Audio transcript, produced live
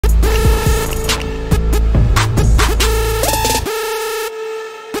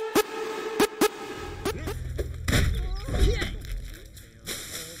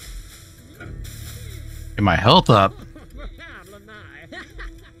Get my health up.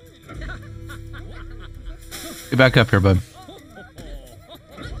 Get back up here, bud.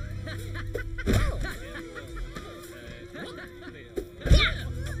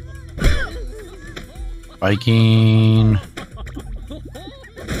 Viking.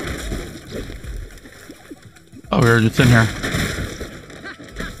 Oh, we're just in here.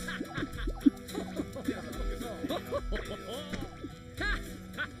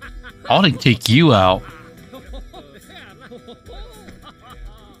 I want to take you out.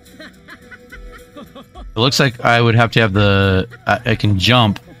 It looks like I would have to have the... I can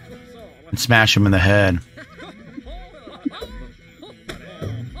jump and smash him in the head.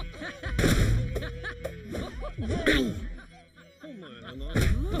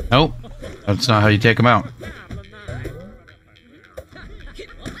 Nope. That's not how you take him out.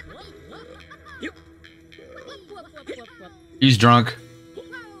 He's drunk.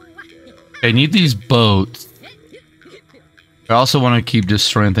 I need these boats. I also want to keep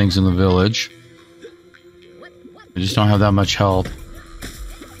destroying things in the village. I just don't have that much health.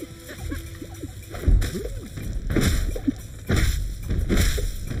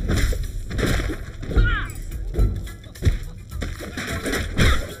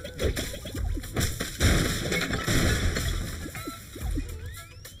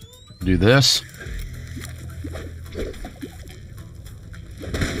 Do this.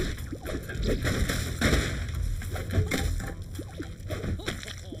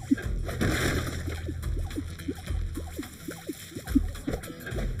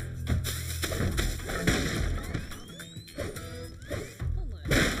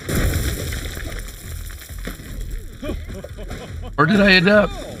 Where did I end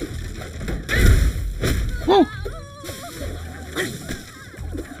up? Woo!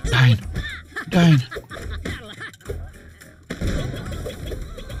 Dying. Dying.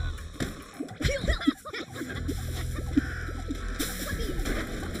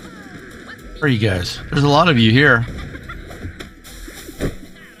 Where are you guys? There's a lot of you here.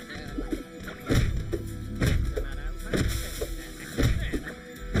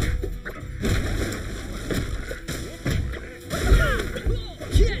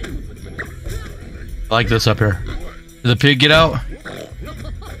 I like this up here. Did the pig get out?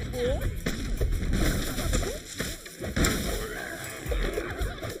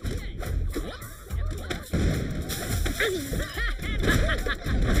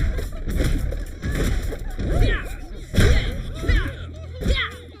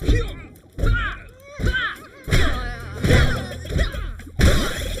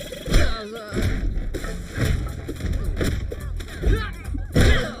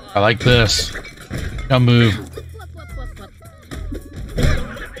 I like this. Now move.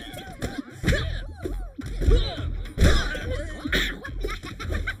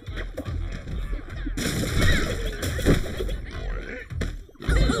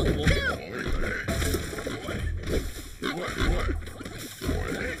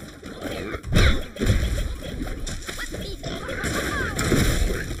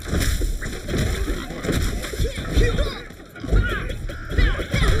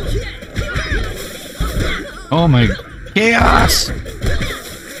 Oh my chaos!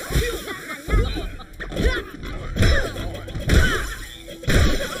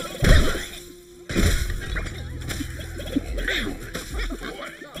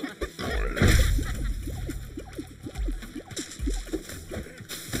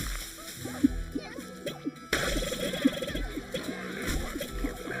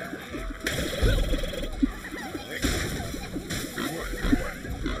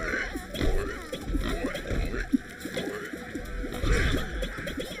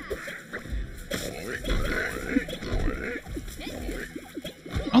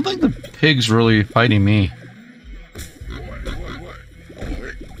 I don't think the pig's really fighting me.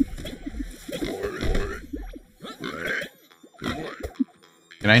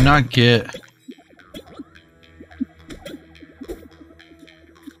 Can I not get...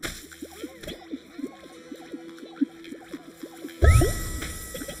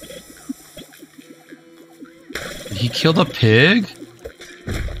 Did he kill the pig?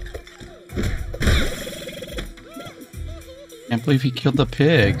 Can't believe he killed the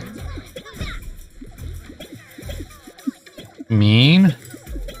pig. Mean?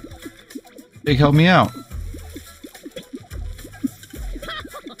 Pig, help me out.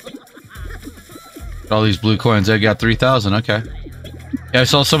 All these blue coins. I got 3,000. Okay. Yeah, I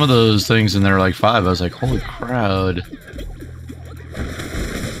saw some of those things and they're like 5. I was like, holy crowd.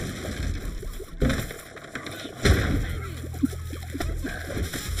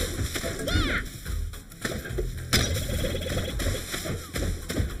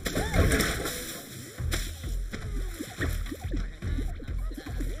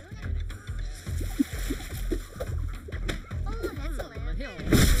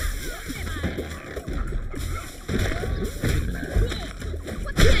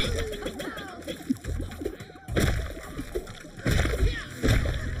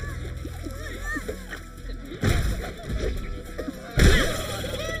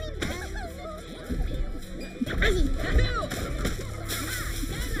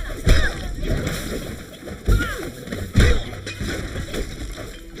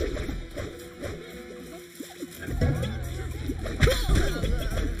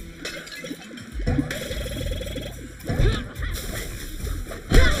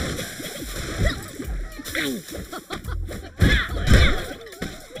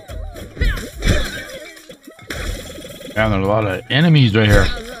 Yeah, there's a lot of enemies right here.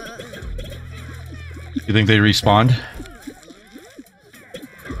 You think they respawned?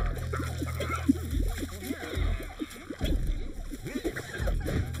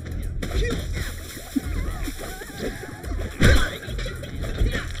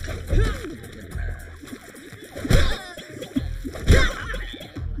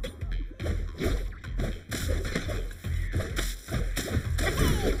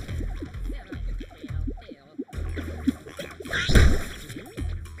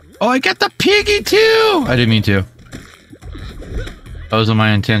 Oh, I got the piggy too! I didn't mean to. That wasn't my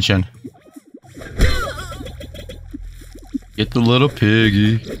intention. Get the little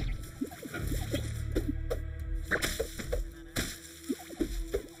piggy.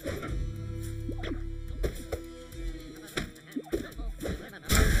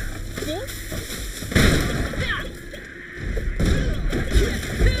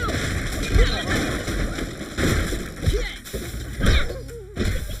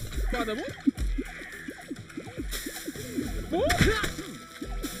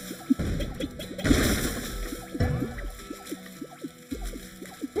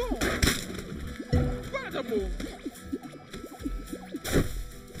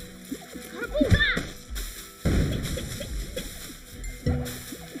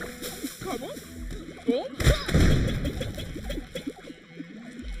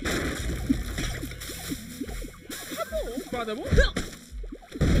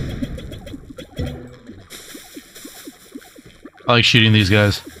 I like shooting these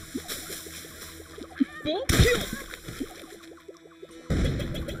guys.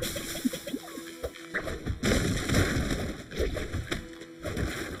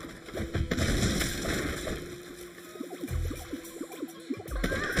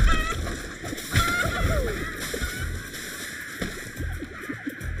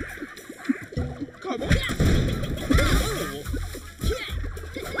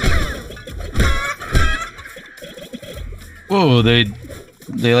 Whoa, they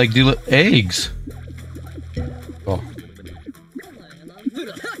like do eggs. Oh.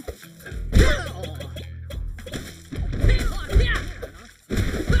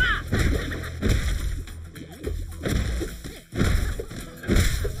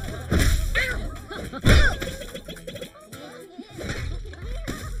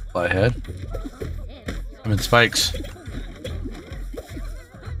 Fly ahead. I'm in spikes.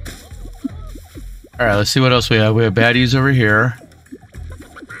 Alright, let's see what else we have. We have baddies over here.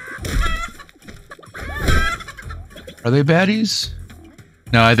 Are they baddies?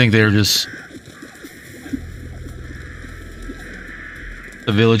 No, I think they're just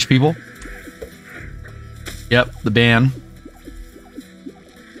the village people. Yep, the band.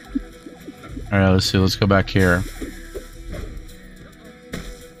 Alright, let's see. Let's go back here.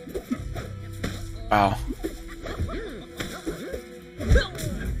 Wow.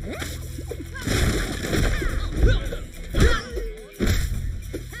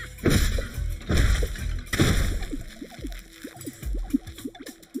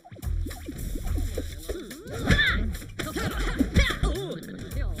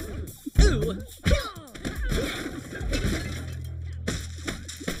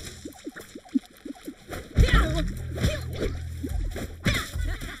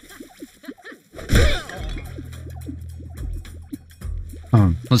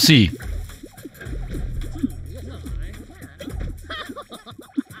 Let's see.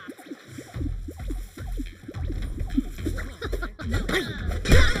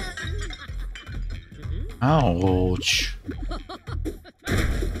 Ouch.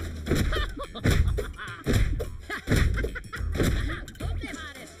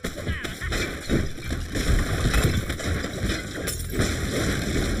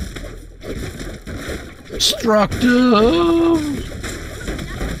 Destructive.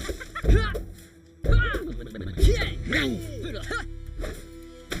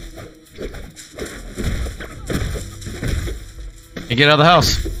 Hey, get out of the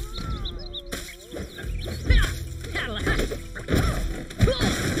house.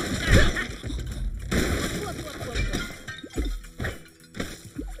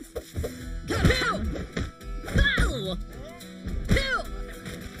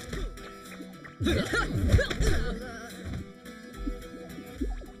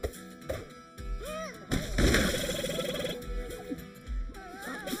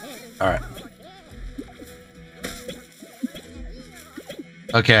 All right.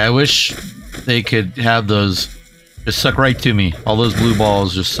 Okay, I wish they could have those just suck right to me. All those blue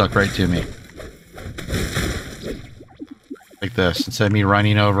balls just suck right to me. Like this, instead of me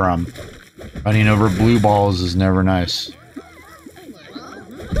running over them. Running over blue balls is never nice.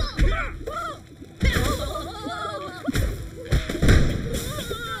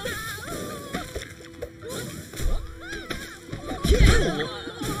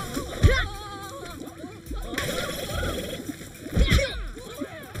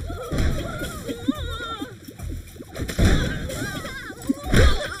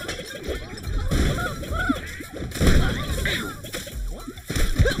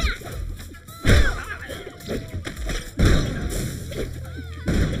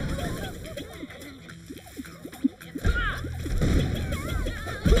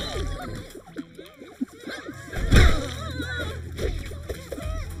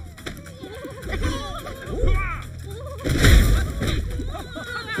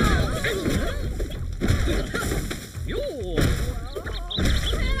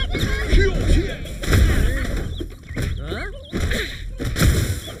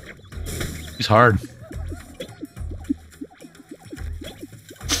 hard.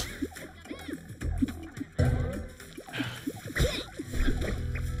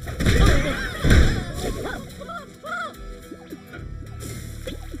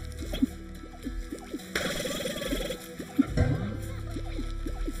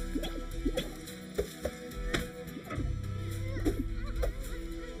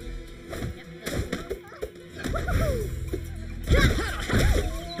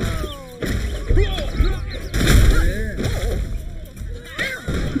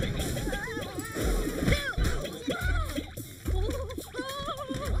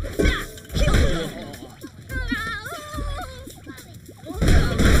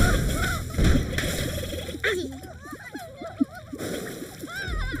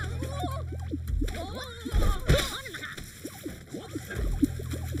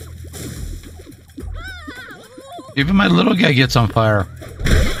 Even my little guy gets on fire.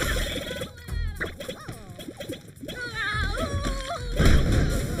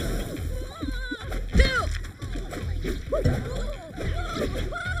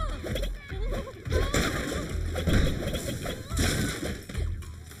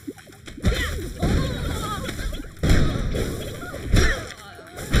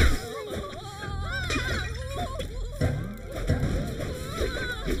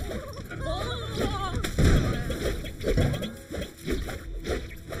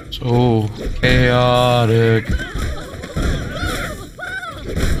 So chaotic.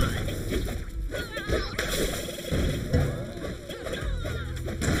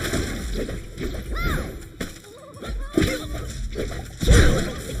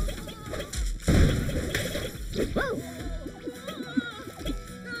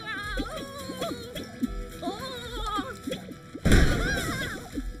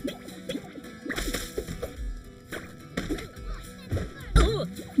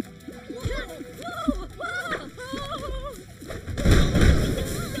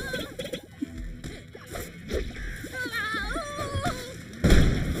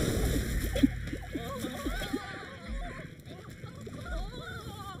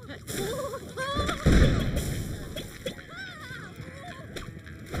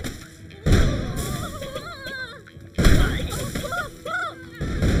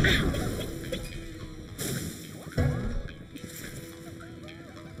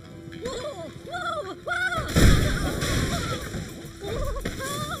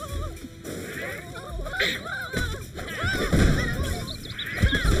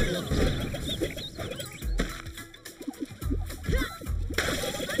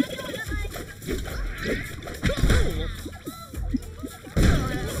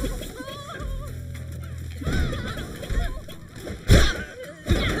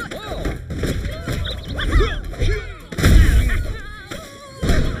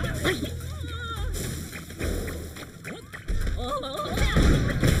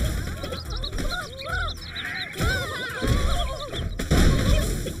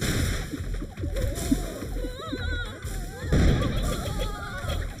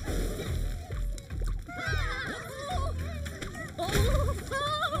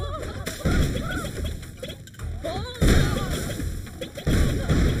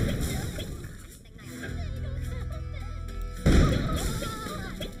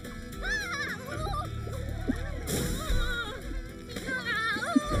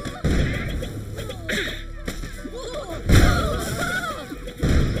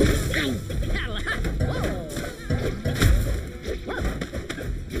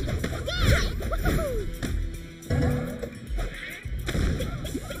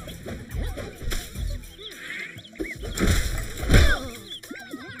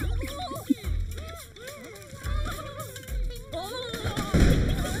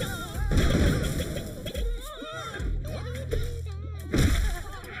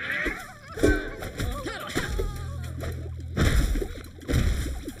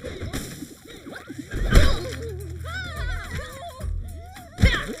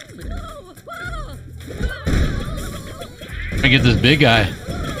 I get this big guy.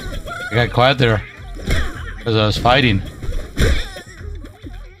 I got quiet there because I was fighting.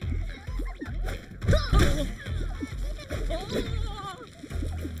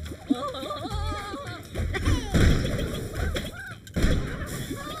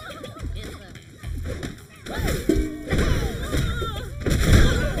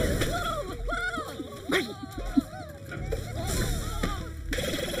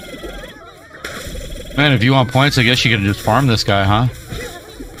 Man, if you want points, I guess you could just farm this guy, huh?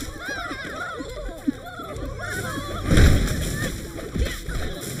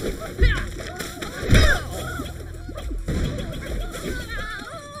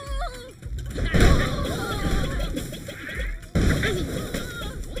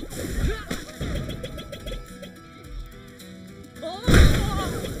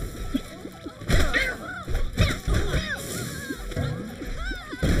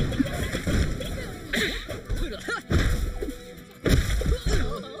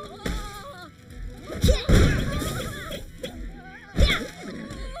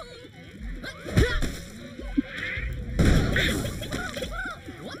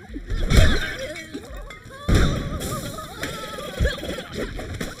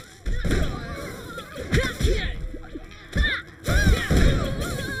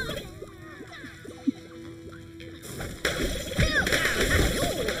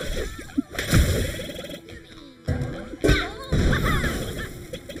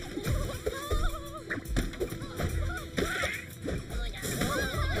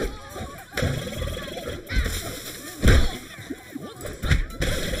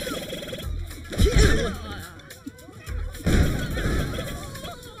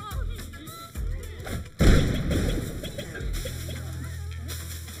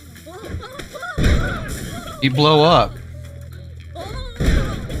 He blow up.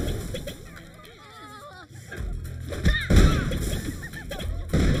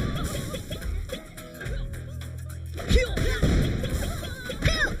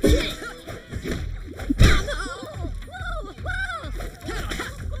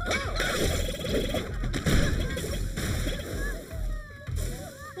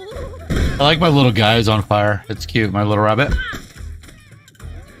 I like my little guys on fire. It's cute, my little rabbit.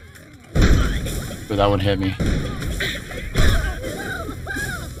 But that one hit me.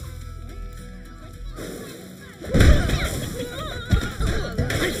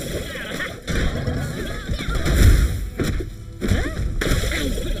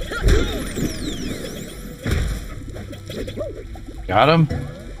 Got him?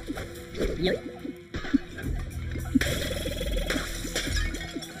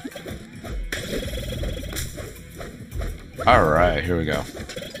 All right, here we go.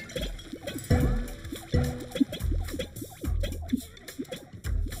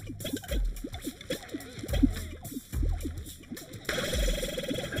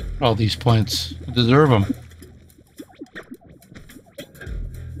 All these points. I deserve them.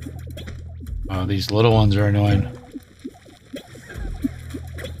 Oh, these little ones are annoying.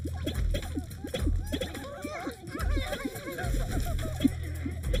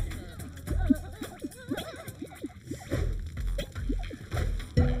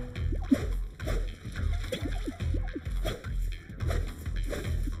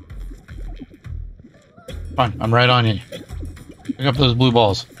 Fine, I'm right on you. Pick up those blue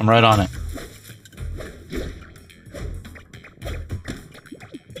balls. I'm right on it.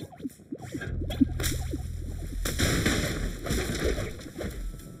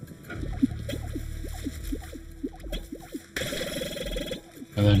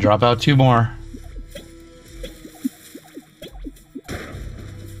 And then drop out 2 more.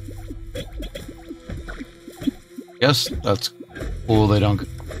 Yes, that's cool. They don't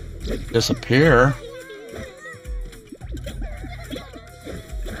disappear.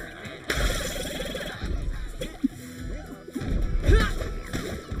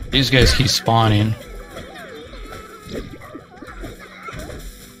 These guys keep spawning.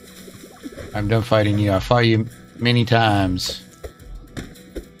 I'm done fighting you. I fought you many times.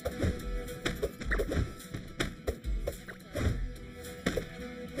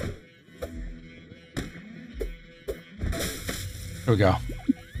 Here we go.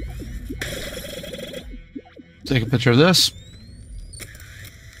 Take a picture of this.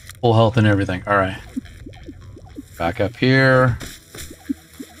 Full health and everything. All right. Back up here.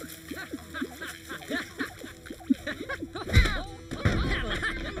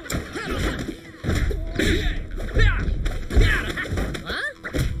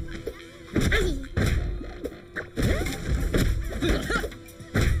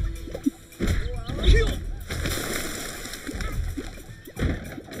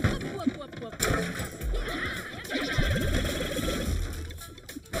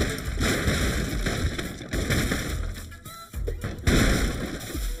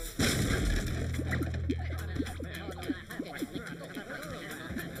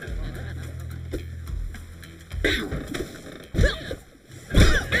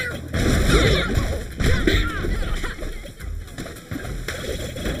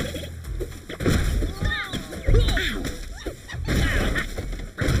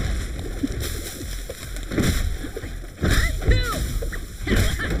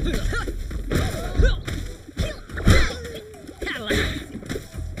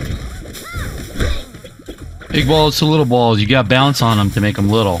 Big balls to little balls. You got bounce on them to make them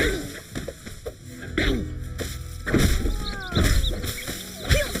little.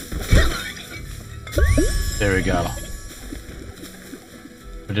 There we go.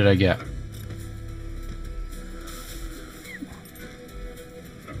 What did I get?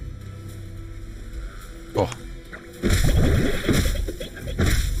 Oh.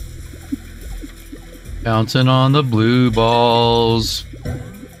 Bouncing on the blue balls.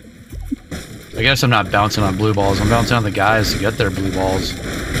 I guess I'm not bouncing on blue balls. I'm bouncing on the guys to get their blue balls.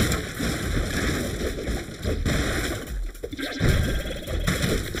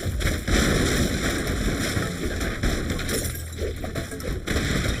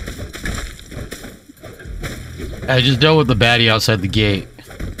 I just dealt with the baddie outside the gate.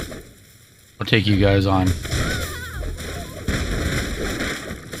 I'll take you guys on.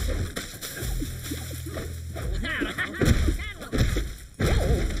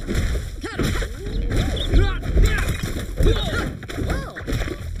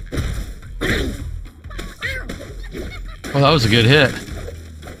 Well, that was a good hit.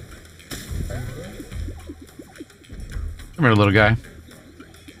 Come here, little guy.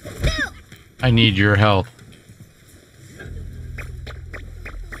 I need your help.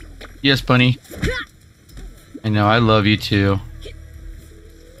 Yes, bunny. I know, I love you too.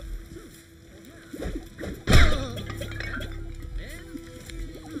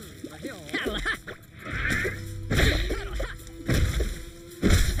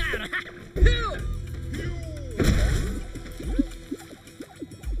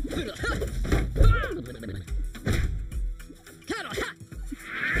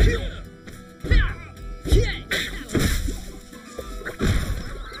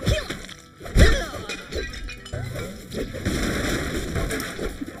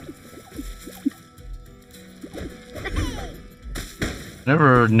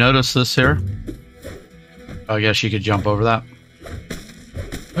 Never noticed this here. I guess you could jump over that.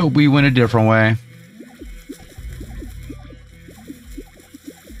 Oh, we went a different way.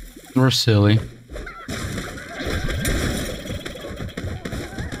 We're silly.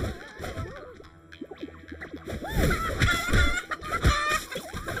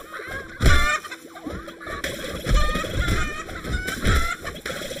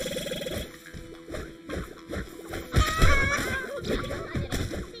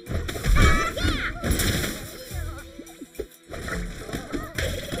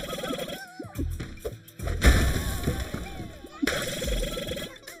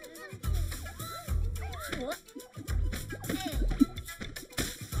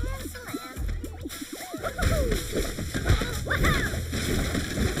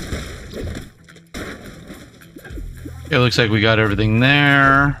 It looks like we got everything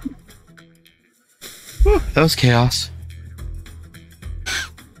there. Whew, that was chaos.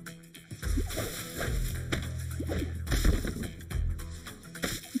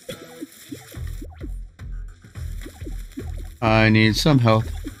 I need some help.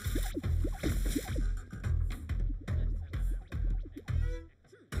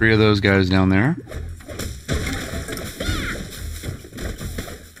 Three of those guys down there.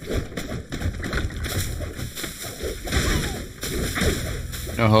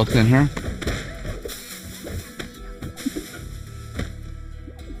 No health in here.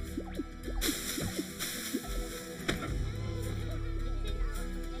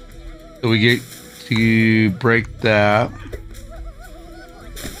 So we get to break that.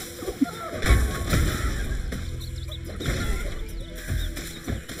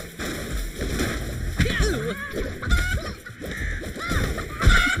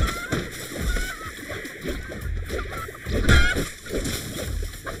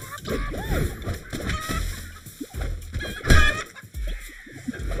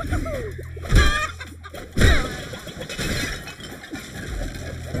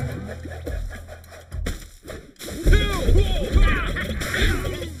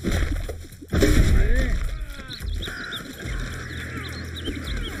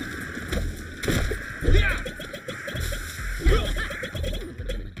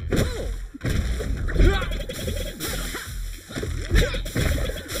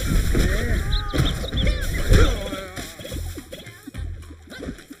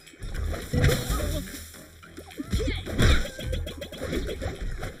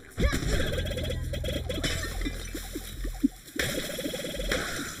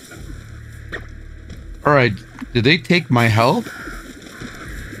 Alright, did they take my health?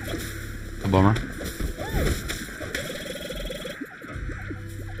 A bummer.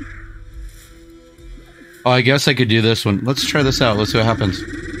 Oh, I guess I could do this one. Let's try this out. Let's see what happens.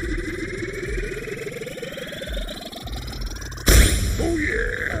 Oh,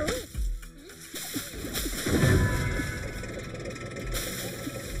 yeah.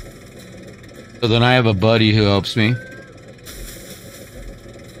 So then I have a buddy who helps me.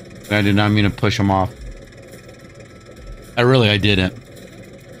 I did not mean to push him off. I didn't.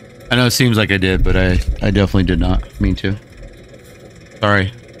 I know it seems like I did, but I definitely did not mean to.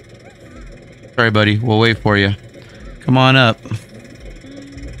 Sorry. Sorry, buddy. We'll wait for you. Come on up.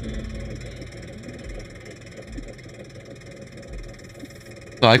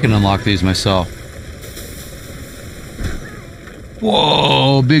 So I can unlock these myself.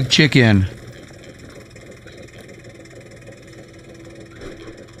 Whoa, big chicken.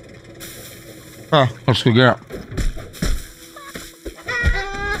 Oh, let's go get it.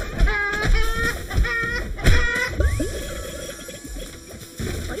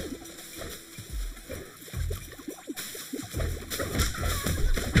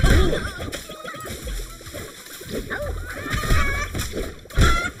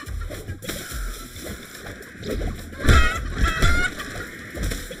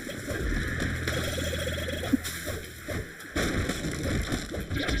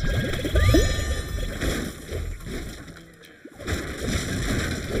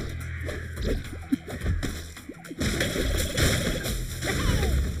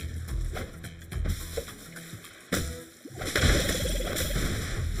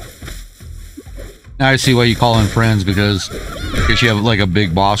 Now I see why you call in friends, because you have like a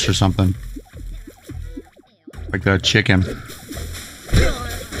big boss or something. Like that chicken.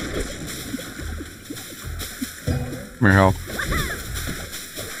 Come here, help.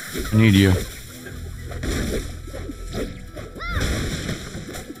 I need you.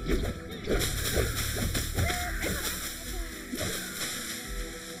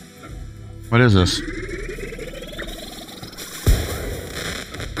 What is this?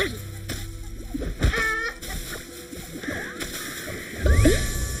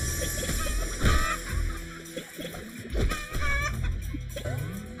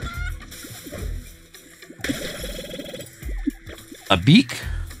 A beak?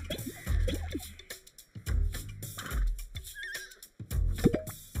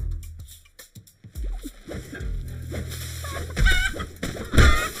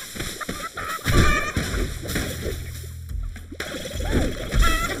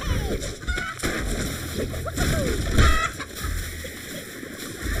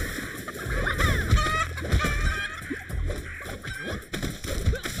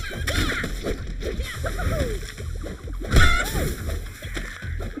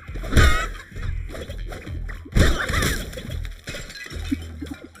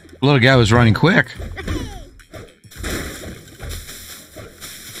 The little guy was running quick.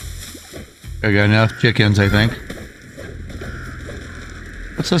 I got enough chickens, I think.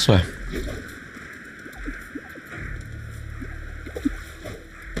 What's this way?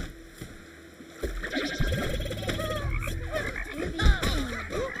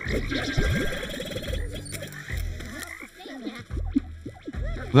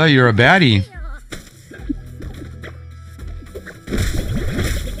 I thought you were a baddie.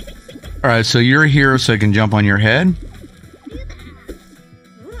 Alright, so you're here so I can jump on your head.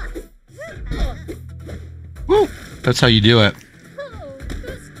 Woo! That's how you do it.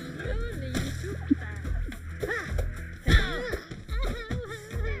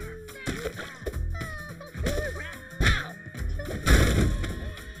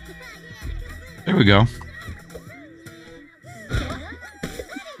 There we go.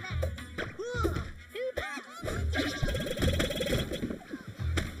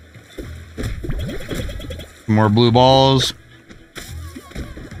 More blue balls.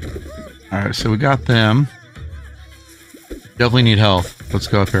 Alright, so we got them. Definitely need health. Let's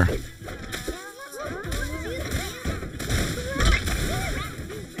go up here.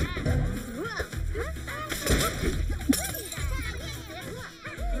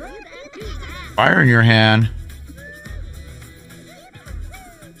 Fire in your hand.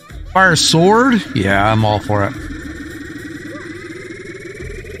 Fire sword? Yeah, I'm all for it.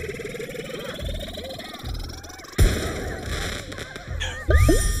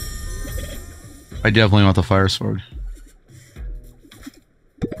 I definitely want the fire sword.